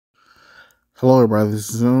Hello, everybody. This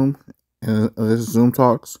is Zoom, and this is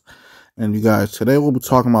ZoomTalks. And you guys, today we'll be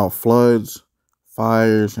talking about floods,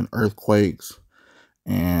 fires, and earthquakes,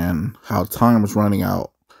 and how time is running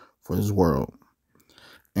out for this world.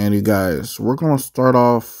 And you guys, we're gonna start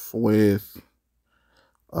off with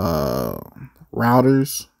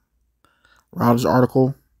Reuters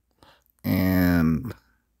article, and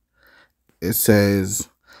it says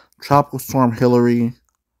Tropical Storm Hillary.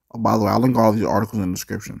 Oh, by the way, I'll link all these articles in the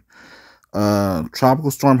description. Tropical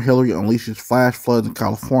Storm Hillary unleashes flash floods in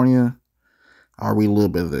California. I'll read a little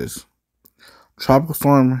bit of this. Tropical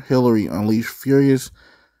Storm Hillary unleashed furious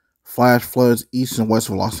flash floods east and west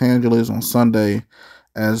of Los Angeles on Sunday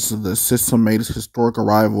as the system made its historic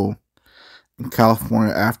arrival in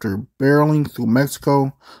California after barreling through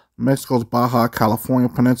Mexico's Baja California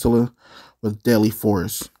peninsula with deadly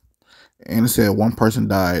force. And it said one person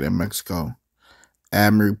died in Mexico.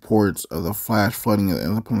 Admin reports of the flash flooding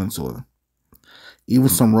in the peninsula. Even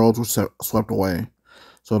some roads were swept away.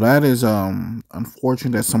 So that is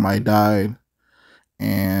unfortunate that somebody died.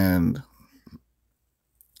 And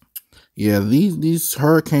yeah, these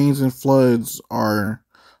hurricanes and floods are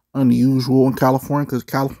unusual in California because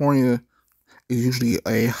California is usually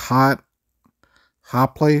a hot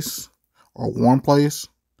place or warm place,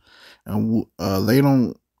 and they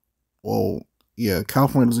don't. Well, yeah,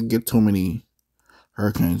 California doesn't get too many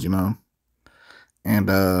hurricanes, and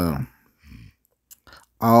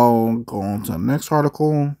I'll go on to the next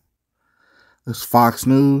article. It's Fox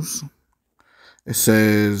News. It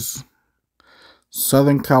says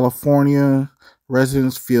Southern California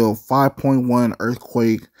residents feel 5.1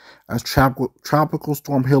 earthquake as Tropical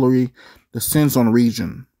Storm Hillary descends on the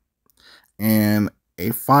region. And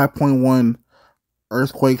a 5.1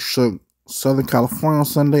 earthquake shook Southern California on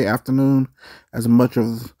Sunday afternoon as much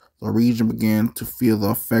of the region began to feel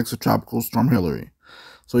the effects of Tropical Storm Hillary.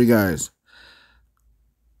 So you guys,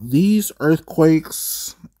 these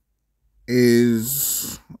earthquakes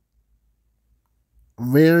is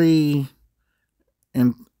very,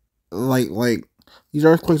 and like these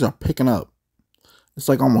earthquakes are picking up. It's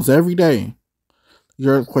like almost every day these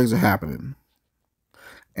earthquakes are happening.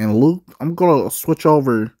 And Luke, I'm gonna switch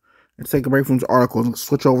over and take a break from these articles and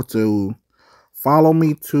switch over to follow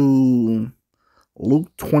me to Luke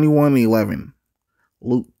 21:11.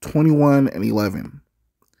 Luke 21:11.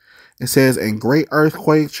 It says, "And great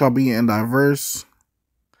earthquakes shall be in diverse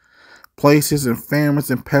places, and famines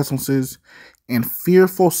and pestilences, and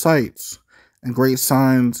fearful sights, and great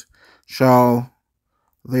signs shall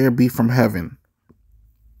there be from heaven."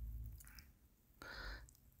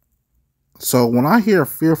 So when I hear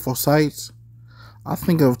fearful sights, I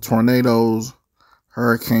think of tornadoes,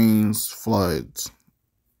 hurricanes, floods.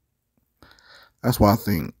 That's what I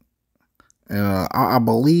think. And I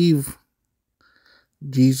believe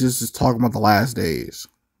Jesus is talking about the last days.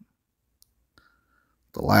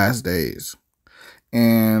 The last days.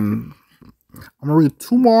 And I'm going to read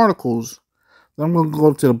two more articles. Then I'm going to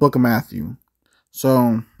go to the book of Matthew. So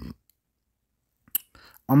I'm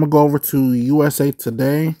going to go over to USA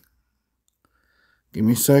Today. Give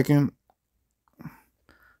me a second.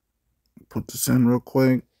 Put this in real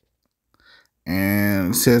quick.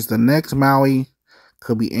 And it says the next Maui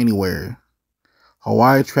could be anywhere.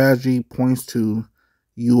 Hawaii tragedy points to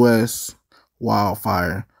U.S.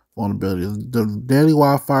 wildfire vulnerability. The deadly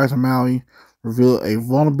wildfires in Maui reveal a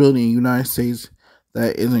vulnerability in the United States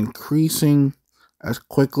that is increasing as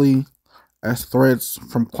quickly as threats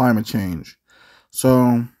from climate change.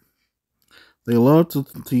 So they love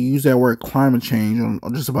to use that word climate change on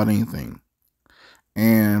just about anything.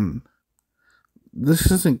 And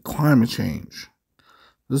this isn't climate change.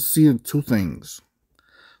 Let's see two things.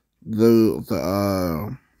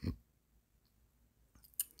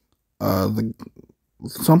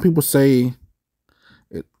 Some people say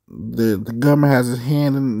the government has its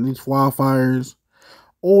hand in these wildfires,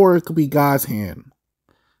 or it could be God's hand.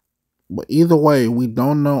 But either way, we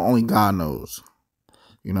don't know. Only God knows,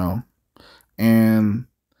 And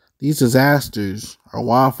these disasters or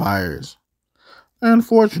wildfires are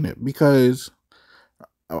unfortunate because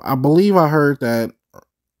I believe I heard that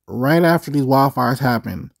right after these wildfires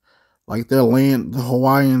happened, like the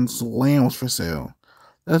Hawaiians' land was for sale.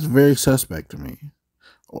 That's very suspect to me,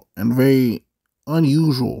 and very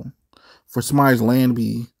unusual for somebody's land to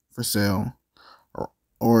be for sale,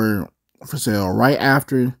 or for sale right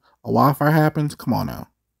after a wildfire happens. Come on now.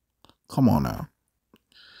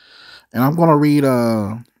 And I'm gonna read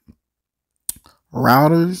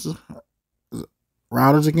Reuters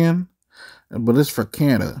again, but it's for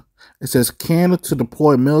Canada. It says Canada to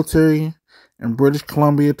deploy military in British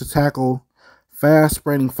Columbia to tackle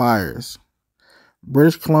fast-spreading fires.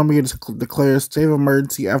 British Columbia declares state of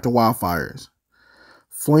emergency after wildfires.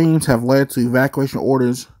 Flames have led to evacuation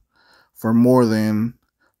orders for more than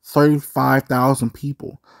 35,000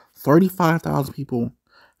 people. 35,000 people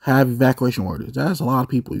have evacuation orders. That's a lot of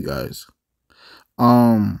people, you guys.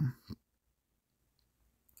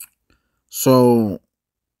 So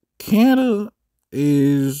Canada. I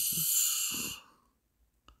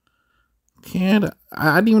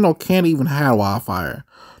didn't even know Canada even had wildfire.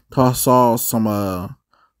 Till I saw some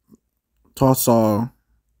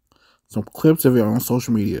clips of it on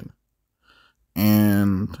social media.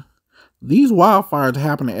 And these wildfires are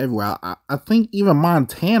happening everywhere. I think even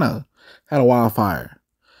Montana had a wildfire.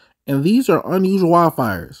 And these are unusual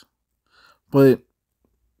wildfires. But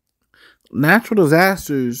natural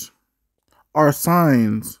disasters are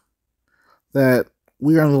signs that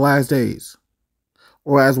we are in the last days.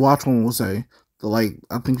 Or as Watchman will say,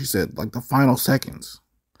 I think you said, like the final seconds.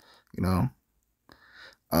 You know?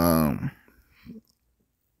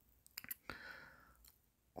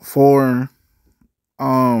 For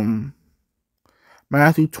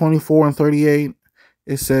Matthew 24:38,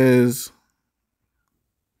 it says,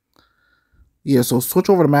 so switch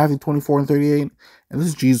over to Matthew 24:38, and this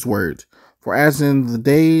is Jesus' words. For as in the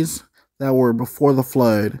days that were before the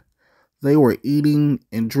flood, they were eating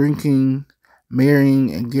and drinking,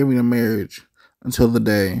 marrying and giving in marriage until the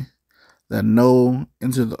day that Noah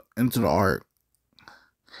into the ark.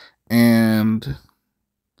 And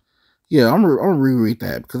I'm gonna reread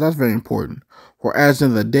that because that's very important. For as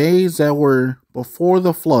in the days that were before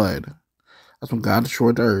the flood, that's when God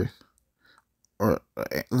destroyed the earth. Or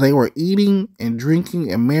they were eating and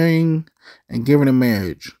drinking and marrying and giving in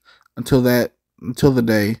marriage until the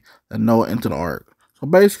day that Noah entered the ark. So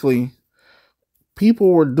basically, people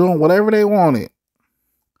were doing whatever they wanted,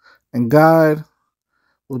 and God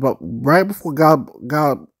was about right before God.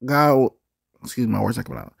 Excuse my words not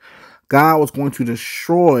coming out. God was going to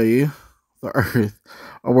destroy the earth.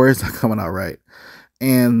 Or words not coming out right.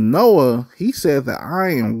 And Noah, he said that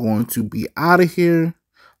I am going to be out of here.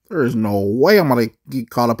 There is no way I'm going to get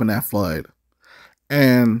caught up in that flood.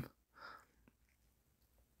 And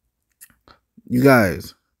you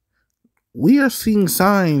guys, we are seeing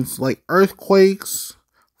signs like earthquakes,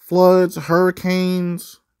 floods,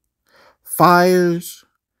 hurricanes, fires,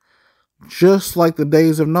 just like the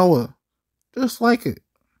days of Noah. Just like it.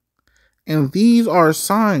 And these are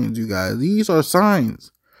signs, you guys. These are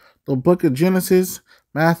signs. The book of Genesis,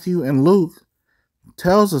 Matthew, and Luke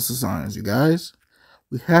tells us the signs, you guys.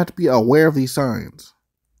 We have to be aware of these signs.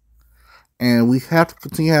 And we have to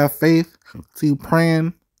continue to have faith, continue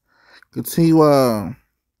praying, continue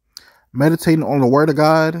meditating on the word of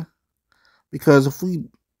God. Because if we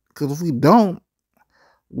don't,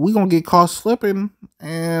 we're going to get caught slipping,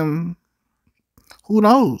 and who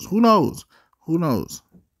knows?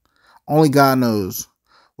 Only God knows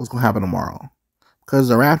what's going to happen tomorrow. Because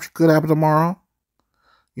the rapture could happen tomorrow,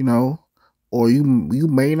 or you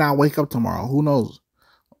may not wake up tomorrow. Who knows?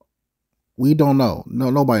 We don't know. No,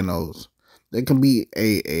 nobody knows. There can be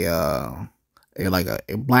a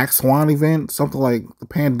black swan event, something like the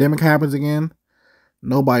pandemic happens again.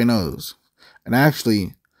 Nobody knows. And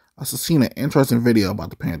actually, I seen an interesting video about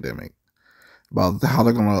the pandemic, about how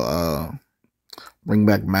they're gonna bring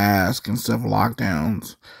back masks and stuff,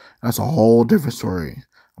 lockdowns. That's a whole different story.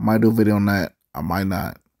 I might do a video on that. I might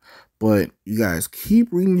not. But you guys, keep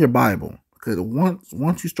reading your Bible, because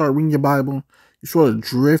once you start reading your Bible, you sort of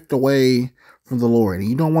drift away from the Lord. And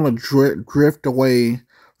you don't want to drift away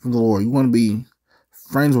from the Lord. You want to be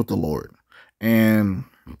friends with the Lord. And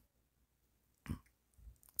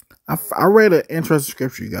I read an interesting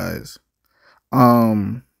scripture, you guys.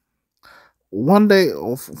 One day,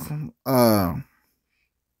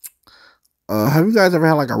 have you guys ever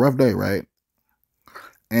had like a rough day, right?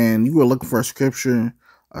 And you were looking for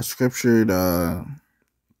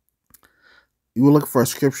you were looking for a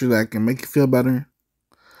scripture that can make you feel better.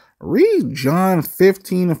 Read John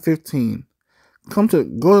 15:15. Go to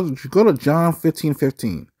John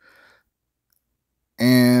 15:15.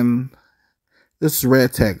 And this is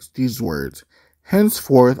red text, Jesus' words.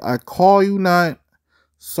 Henceforth I call you not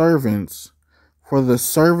servants, for the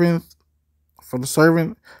servant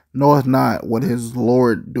knoweth not what his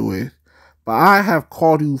Lord doeth, but I have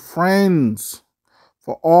called you friends.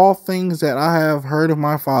 For all things that I have heard of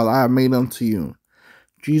my Father, I have made unto you.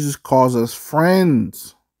 Jesus calls us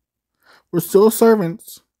friends. We're still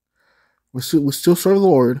servants. We still serve the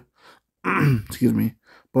Lord. Excuse me.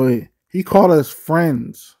 But he called us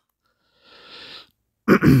friends.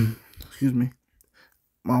 Excuse me.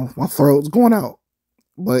 My throat's going out.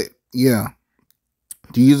 But yeah.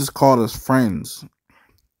 Jesus called us friends.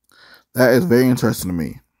 That is very interesting to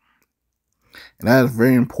me. And that is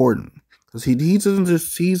very important. Because he doesn't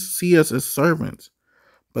just see us as servants.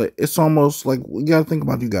 But it's almost like, we got to think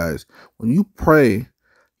about you guys. When you pray,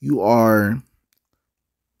 you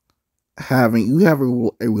have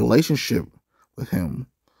a relationship with him,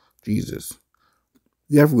 Jesus.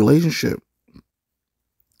 You have a relationship.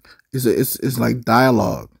 It's like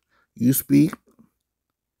dialogue. You speak,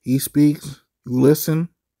 he speaks, you listen.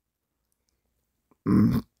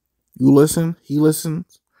 You listen, he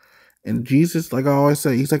listens. And Jesus, like I always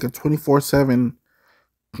say, he's like a 24/7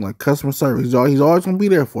 like customer service. He's always gonna be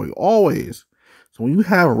there for you. Always. So when you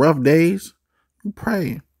have rough days, you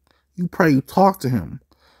pray. You talk to him.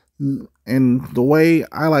 And the way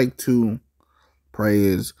I like to pray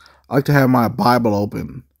is I like to have my Bible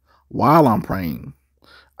open while I'm praying.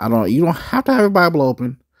 You don't have to have your Bible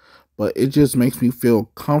open, but it just makes me feel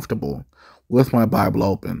comfortable with my Bible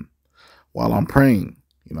open while I'm praying,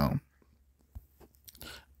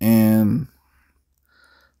 And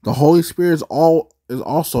the Holy Spirit is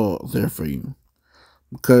also there for you.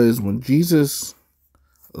 Because when Jesus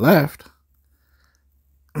left,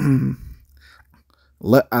 when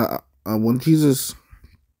Jesus,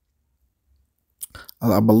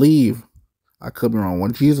 I believe, I could be wrong,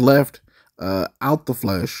 when Jesus left out the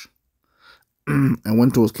flesh and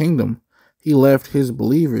went to his kingdom, he left his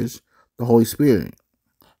believers the Holy Spirit.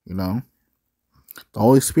 The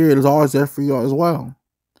Holy Spirit is always there for you as well.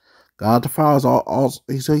 God the Father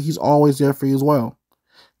he's always there for you as well.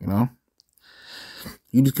 You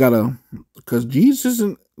just gotta, because Jesus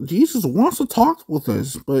wants to talk with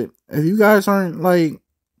us, but if you guys aren't like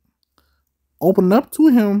open up to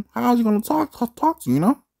him, how's he gonna talk to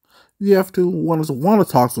you? You have to want to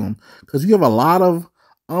talk to him, because you have a lot of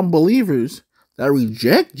unbelievers that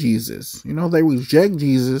reject Jesus. They reject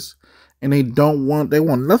Jesus, and they want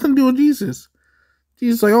nothing to do with Jesus.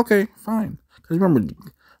 Jesus is like, okay, fine. Because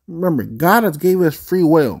remember, God has gave us free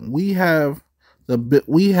will. We have like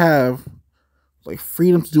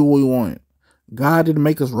freedom to do what we want. God didn't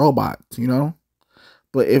make us robots,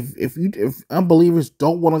 But if unbelievers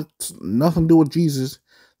don't want nothing to do with Jesus,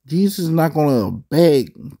 Jesus is not gonna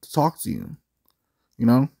beg to talk to you.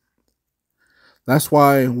 That's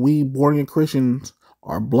why we born again Christians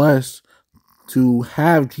are blessed to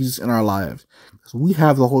have Jesus in our lives, because we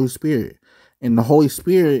have the Holy Spirit, and the Holy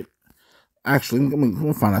Spirit. Actually, let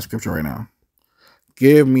me find that scripture right now.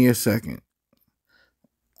 Give me a second.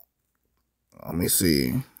 Let me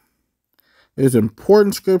see. There's an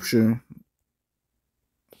important scripture.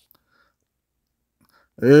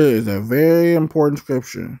 There is a very important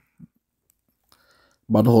scripture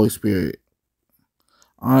about the Holy Spirit.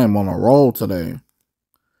 I am on a roll today.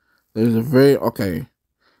 There's okay.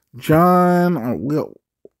 John,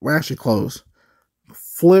 we're actually close.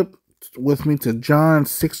 Flip with me to John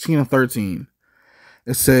 16 and 13.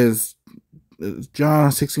 It says,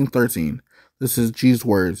 John 16:13. This is Jesus'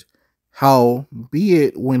 words.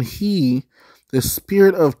 Howbeit, when he, the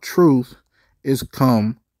Spirit of truth, is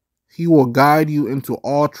come, he will guide you into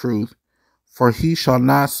all truth, for he shall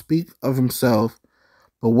not speak of himself,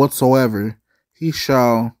 but whatsoever he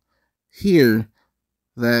shall hear,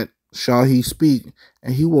 that shall he speak,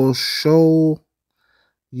 and he will show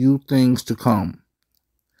you things to come.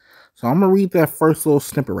 So I'm going to read that first little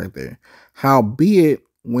snippet right there. Howbeit,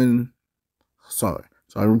 I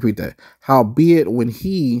repeat that. Howbeit, when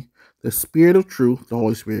he, the Spirit of truth, the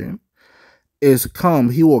Holy Spirit, is come,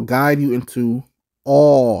 he will guide you into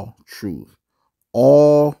all truth.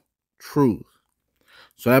 All truth.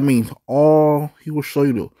 So that means he will show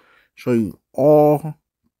you all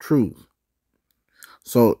truth.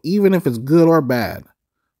 So even if it's good or bad,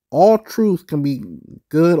 all truth can be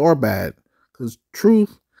good or bad, because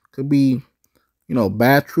truth could be,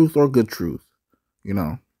 bad truth or good truth,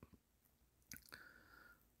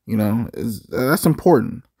 that's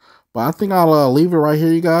important. But I think I'll leave it right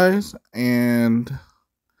here, you guys. And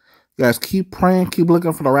you guys keep praying, keep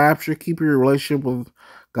looking for the rapture, keep your relationship with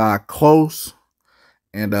God close,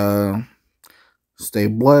 and stay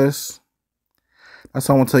blessed. That's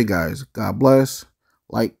all I want to tell you guys. God bless.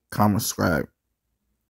 Like, comment, subscribe.